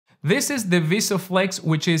This is the VisoFlex,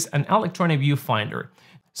 which is an electronic viewfinder.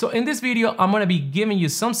 So in this video, I'm gonna be giving you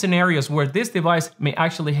some scenarios where this device may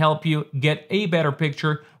actually help you get a better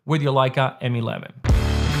picture with your Leica M11.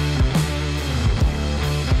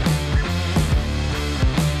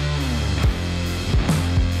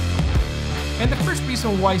 And the first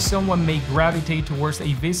reason why someone may gravitate towards a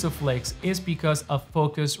VisoFlex is because of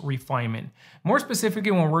focus refinement. More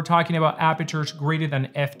specifically, when we're talking about apertures greater than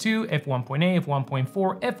f2, f1.8,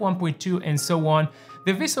 f1.4, f1.2, and so on,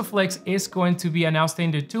 the VisoFlex is going to be an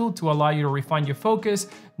outstanding tool to allow you to refine your focus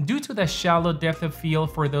due to the shallow depth of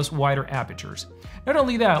field for those wider apertures. Not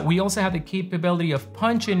only that, we also have the capability of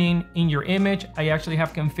punching in your image. I actually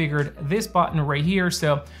have configured this button right here,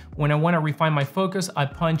 so when I want to refine my focus, I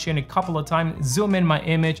punch in a couple of times, zoom in my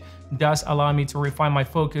image, thus allow me to refine my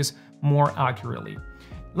focus more accurately.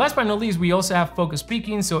 Last but not least, we also have focus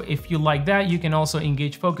peaking, so if you like that, you can also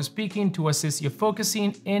engage focus peaking to assist you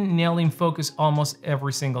focusing and nailing focus almost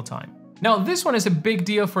every single time. Now, this one is a big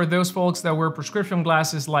deal for those folks that wear prescription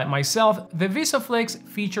glasses like myself. The VisoFlex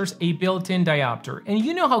features a built-in diopter, and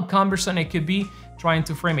you know how cumbersome it could be trying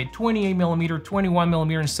to frame a 28mm,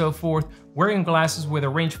 21mm, and so forth. Wearing glasses with a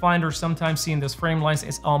rangefinder, sometimes seeing those frame lines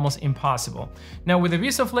is almost impossible. Now with the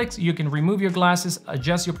VisoFlex, you can remove your glasses,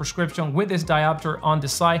 adjust your prescription with this diopter on the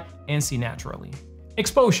side, and see naturally.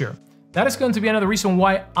 Exposure. That is going to be another reason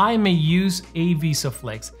why I may use a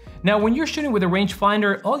VisoFlex. Now, when you're shooting with a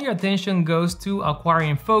rangefinder, all your attention goes to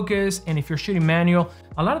acquiring focus, and if you're shooting manual,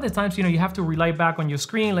 a lot of the times, you have to rely back on your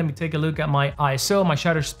screen. Let me take a look at my ISO, my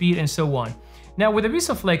shutter speed, and so on. Now with the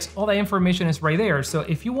VisoFlex, all that information is right there. So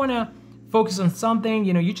if you wanna focus on something,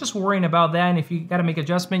 you're just worrying about that, and if you gotta make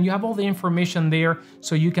adjustment, you have all the information there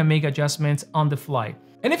so you can make adjustments on the fly.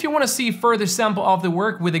 And if you wanna see further sample of the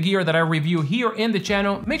work with the gear that I review here in the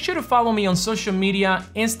channel, make sure to follow me on social media,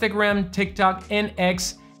 Instagram, TikTok, and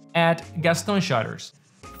X at Gaston Shutters.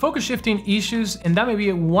 Focus shifting issues, and that may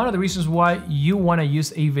be one of the reasons why you want to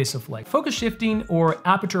use a VisoFlex. Focus shifting or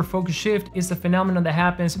aperture focus shift is a phenomenon that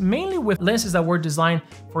happens mainly with lenses that were designed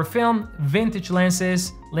for film, vintage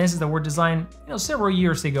lenses that were designed several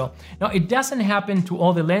years ago. Now it doesn't happen to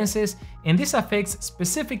all the lenses, and this affects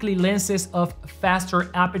specifically lenses of faster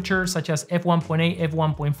aperture such as f1.8,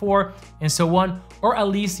 f1.4, and so on, or at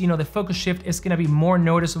least the focus shift is going to be more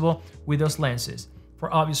noticeable with those lenses,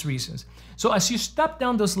 for obvious reasons. So as you step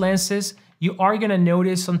down those lenses, you are gonna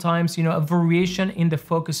notice sometimes, a variation in the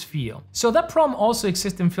focus field. So that problem also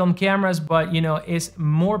exists in film cameras, but is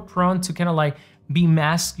more prone to kind of like be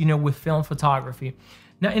masked, with film photography.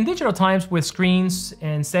 Now in digital times with screens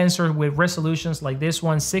and sensors with resolutions like this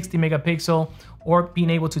one, 60 megapixel, or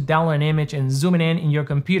being able to download an image and zoom it in your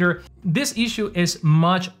computer, this issue is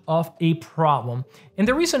much of a problem. And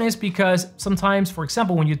the reason is because sometimes, for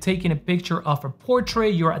example, when you're taking a picture of a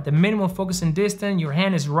portrait, you're at the minimum focusing distance, your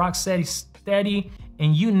hand is rock steady,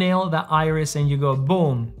 and you nail the iris and you go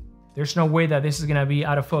boom. There's no way that this is gonna be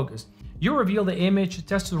out of focus. You reveal the image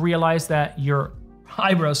just to realize that your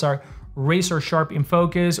eyebrows are razor sharp in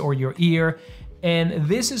focus, or your ear. And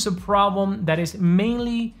this is a problem that is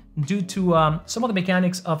mainly due to some of the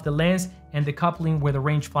mechanics of the lens and the coupling with a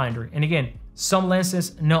rangefinder. And again, some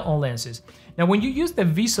lenses, not all lenses. Now, when you use the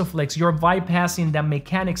VisoFlex, you're bypassing that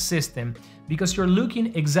mechanic system because you're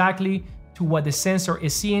looking exactly to what the sensor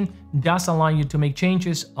is seeing, thus allowing you to make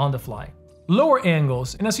changes on the fly. Lower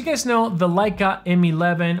angles. And as you guys know, the Leica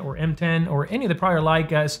M11 or M10 or any of the prior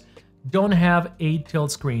Leicas don't have a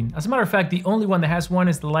tilt screen. As a matter of fact, the only one that has one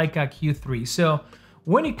is the Leica Q3. So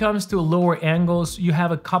when it comes to lower angles, you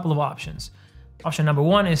have a couple of options. Option number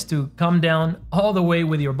one is to come down all the way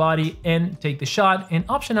with your body and take the shot. And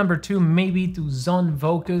option number two may be to zone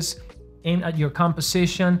focus, aim at your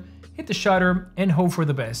composition, hit the shutter, and hope for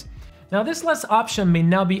the best. Now this last option may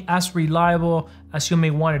not be as reliable as you may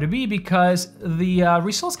want it to be because the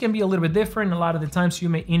results can be a little bit different. A lot of the times you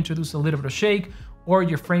may introduce a little bit of shake, or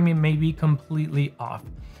your framing may be completely off.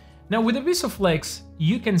 Now with the VisoFlex,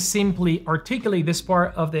 you can simply articulate this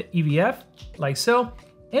part of the EVF like so,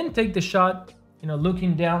 and take the shot,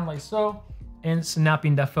 looking down like so, and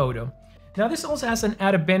snapping that photo. Now this also has an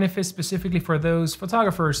added benefit specifically for those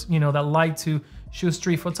photographers, that like to shoot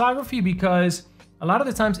street photography, because a lot of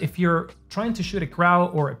the times if you're trying to shoot a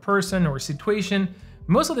crowd or a person or a situation,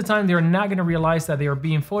 most of the time they're not gonna realize that they are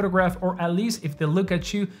being photographed, or at least if they look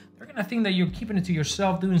at you, they're gonna think that you're keeping it to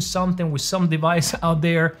yourself, doing something with some device out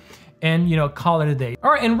there, and call it a day.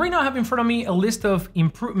 All right, and right now I have in front of me a list of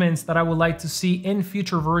improvements that I would like to see in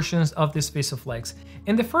future versions of this VisoFlex.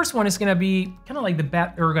 And the first one is gonna be kind of like the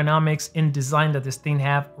bad ergonomics and design that this thing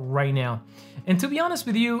have right now. And to be honest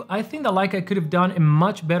with you, I think the Leica could have done a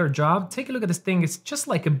much better job. Take a look at this thing. It's just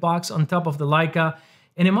like a box on top of the Leica.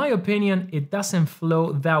 And in my opinion, it doesn't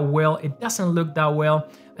flow that well. It doesn't look that well.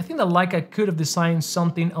 I think the Leica could have designed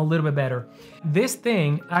something a little bit better. This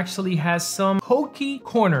thing actually has some pokey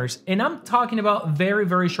corners, and I'm talking about very,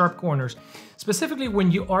 very sharp corners. Specifically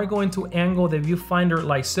when you are going to angle the viewfinder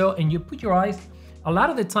like so, and you put your eyes, a lot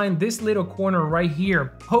of the time, this little corner right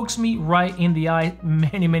here pokes me right in the eye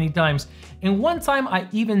many, many times. And one time I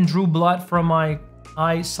even drew blood from my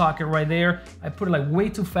eye socket right there. I put it like way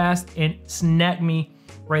too fast and snagged me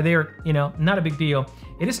right there, you know, not a big deal.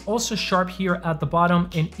 It is also sharp here at the bottom,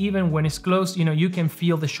 and even when it's closed, you know, you can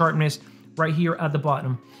feel the sharpness right here at the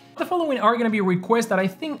bottom. The following are gonna be requests that I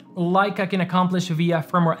think Leica can accomplish via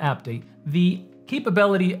firmware update. The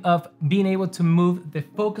capability of being able to move the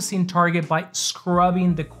focusing target by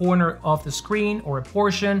scrubbing the corner of the screen or a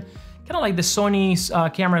portion, kind of like the Sony's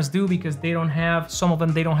cameras do, because they don't have, some of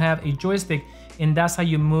them, they don't have a joystick, and that's how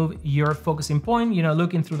you move your focusing point, you know,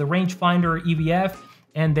 looking through the rangefinder or EVF,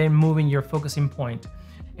 and then moving your focusing point.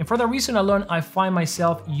 And for that reason alone, I find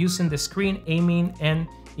myself using the screen, aiming, and,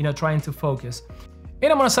 you know, trying to focus.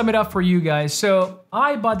 And I'm gonna sum it up for you guys. So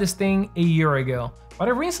I bought this thing a year ago, but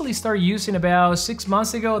I recently started using about 6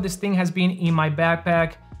 months ago. This thing has been in my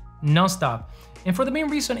backpack nonstop. And for the main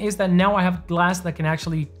reason is that now I have glass that can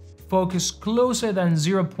actually focus closer than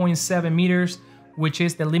 0.7 meters, which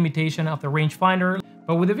is the limitation of the rangefinder.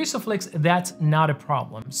 But with the VisoFlex, that's not a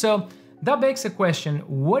problem. So that begs the question,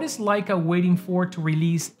 what is Leica waiting for to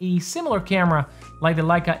release a similar camera like the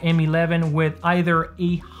Leica M11 with either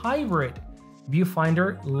a hybrid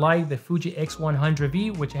viewfinder like the Fuji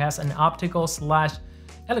X100V, which has an optical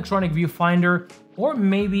 / electronic viewfinder, or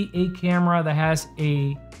maybe a camera that has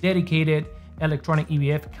a dedicated electronic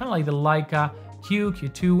EVF, kind of like the Leica Q,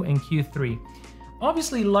 Q2, and Q3.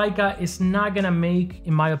 Obviously, Leica is not gonna make,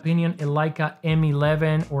 in my opinion, a Leica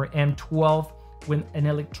M11 or M12 with an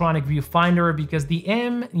electronic viewfinder, because the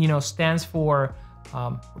M, you know, stands for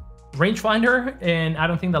rangefinder, and I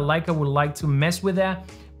don't think that Leica would like to mess with that.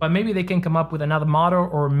 But maybe they can come up with another model,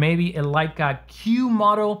 or maybe a Leica Q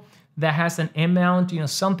model that has an M mount, you know,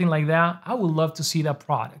 something like that. I would love to see that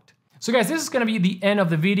product. So guys, this is gonna be the end of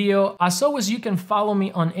the video. As always, you can follow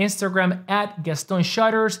me on Instagram at Gaston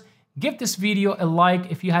Shutters. Give this video a like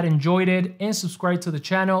if you had enjoyed it, and subscribe to the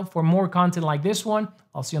channel for more content like this one.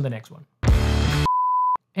 I'll see you on the next one.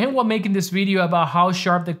 And while making this video about how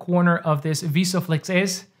sharp the corner of this VisoFlex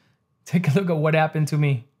is, take a look at what happened to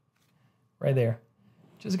me right there.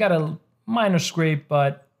 Just got a minor scrape,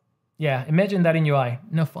 but yeah, imagine that in your eye.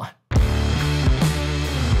 No fun.